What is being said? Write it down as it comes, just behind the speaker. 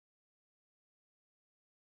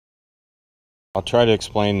I'll try to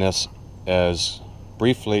explain this as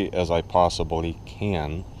briefly as I possibly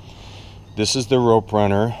can. This is the rope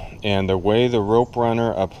runner, and the way the rope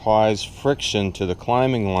runner applies friction to the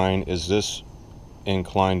climbing line is this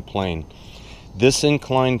inclined plane. This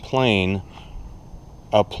inclined plane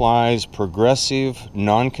applies progressive,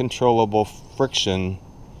 non-controllable friction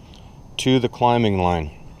to the climbing line.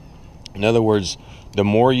 In other words, the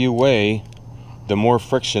more you weigh, the more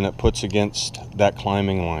friction it puts against that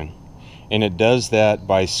climbing line. And it does that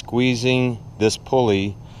by squeezing this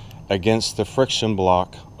pulley against the friction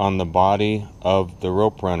block on the body of the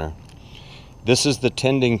rope runner. This is the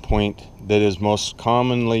tending point that is most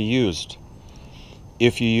commonly used.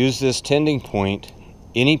 If you use this tending point,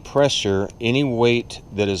 any pressure, any weight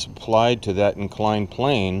that is applied to that inclined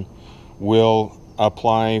plane will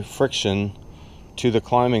apply friction to the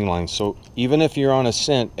climbing line. So even if you're on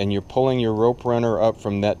ascent and you're pulling your rope runner up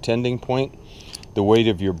from that tending point, the weight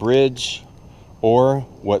of your bridge, or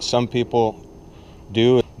what some people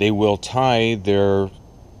do, they will tie their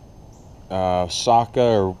SAKA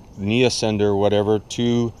or knee ascender or whatever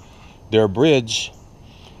to their bridge,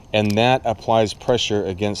 and that applies pressure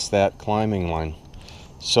against that climbing line.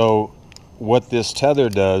 So what this tether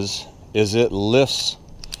does is it lifts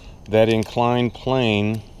that inclined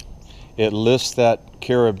plane, it lifts that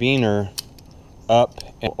carabiner up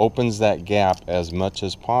and opens that gap as much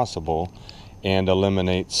as possible and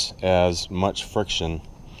eliminates as much friction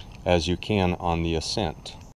as you can on the ascent.